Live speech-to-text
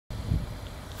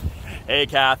Hey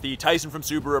Kathy, Tyson from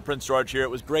Subaru Prince George here.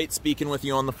 It was great speaking with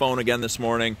you on the phone again this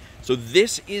morning. So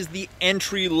this is the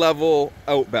entry-level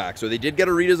Outback. So they did get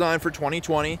a redesign for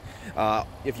 2020.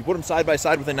 If you put them side by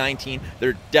side with a 19,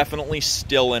 they're definitely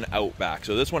still an Outback.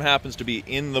 So this one happens to be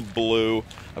in the blue.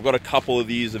 I've got a couple of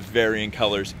these of varying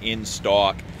colors in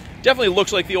stock. Definitely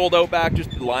looks like the old Outback, just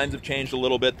the lines have changed a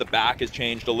little bit, the back has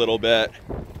changed a little bit.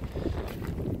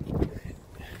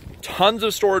 Tons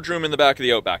of storage room in the back of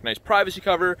the Outback. Nice privacy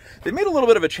cover. They made a little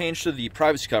bit of a change to the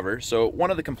privacy cover. So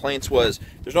one of the complaints was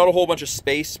there's not a whole bunch of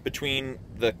space between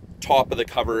the top of the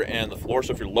cover and the floor.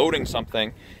 So if you're loading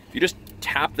something, if you just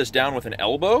tap this down with an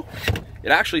elbow,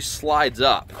 it actually slides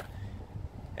up.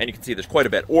 And you can see there's quite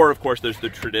a bit. Or of course there's the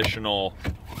traditional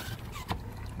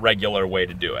regular way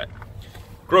to do it.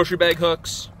 Grocery bag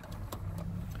hooks.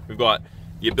 We've got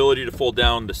the ability to fold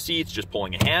down the seats, just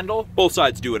pulling a handle. Both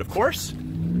sides do it, of course.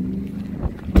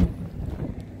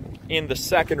 In the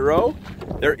second row,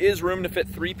 there is room to fit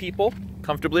 3 people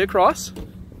comfortably across.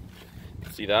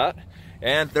 See that?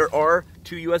 And there are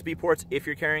 2 USB ports if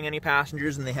you're carrying any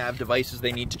passengers and they have devices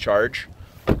they need to charge.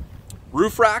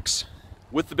 Roof racks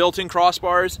with the built-in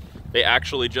crossbars. They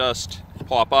actually just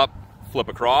pop up, flip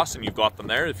across, and you've got them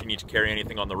there if you need to carry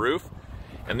anything on the roof.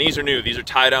 And these are new. These are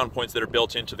tie-down points that are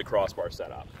built into the crossbar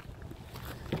setup.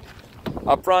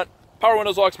 Up front, power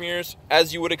windows, locks, mirrors,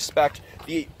 as you would expect.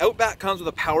 The Outback comes with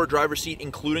a power driver seat,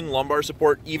 including lumbar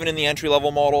support, even in the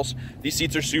entry-level models. These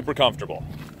seats are super comfortable.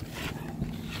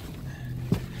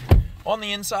 On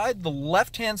the inside, the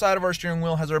left-hand side of our steering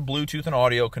wheel has our Bluetooth and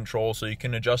audio control, so you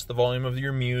can adjust the volume of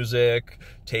your music,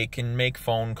 take and make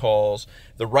phone calls.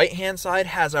 The right-hand side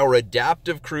has our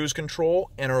adaptive cruise control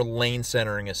and our lane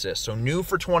centering assist. So new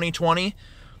for 2020,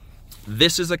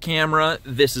 this is a camera,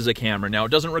 this is a camera. Now,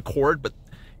 it doesn't record, but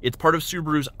it's part of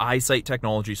Subaru's EyeSight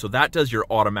technology, so that does your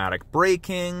automatic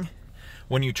braking.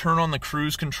 When you turn on the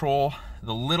cruise control,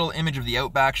 the little image of the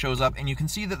Outback shows up, and you can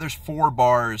see that there's 4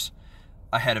 bars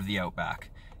ahead of the Outback.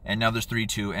 And now there's 3,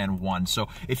 2, and 1. So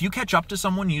if you catch up to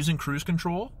someone using cruise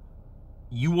control,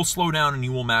 you will slow down and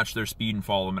you will match their speed and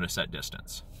follow them at a set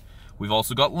distance. We've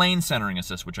also got lane centering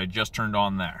assist, which I just turned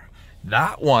on there.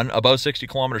 That one, above 60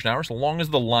 kilometers an hour, so long as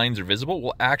the lines are visible,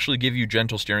 will actually give you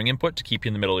gentle steering input to keep you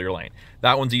in the middle of your lane.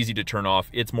 That one's easy to turn off.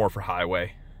 It's more for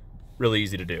highway. Really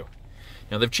easy to do.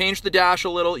 Now they've changed the dash a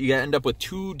little. You end up with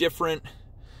 2 different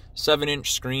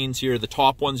 7-inch screens here. The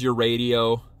top one's your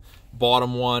radio.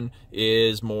 Bottom one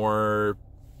is more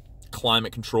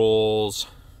climate controls,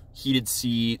 heated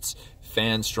seats,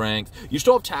 fan strength. You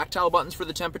still have tactile buttons for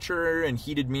the temperature and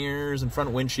heated mirrors and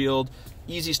front windshield.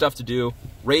 Easy stuff to do.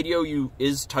 Radio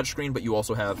is touchscreen, but you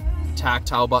also have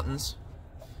tactile buttons.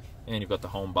 And you've got the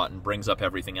home button, brings up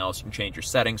everything else. You can change your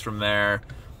settings from there.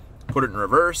 Put it in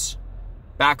reverse.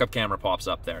 Backup camera pops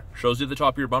up there. Shows you the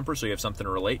top of your bumper so you have something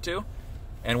to relate to.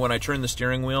 And when I turn the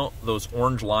steering wheel, those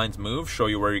orange lines move, show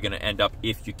you where you're going to end up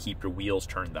if you keep your wheels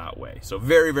turned that way. So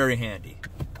very, very handy.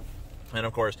 And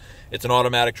of course, it's an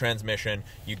automatic transmission.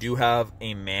 You do have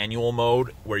a manual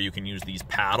mode where you can use these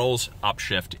paddles,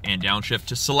 upshift and downshift,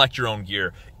 to select your own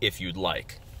gear if you'd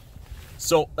like.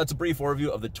 So that's a brief overview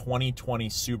of the 2020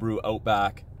 Subaru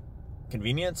Outback.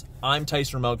 Convenience. I'm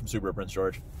Tyson from Subaru Prince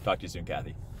George. Talk to you soon,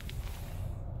 Kathy.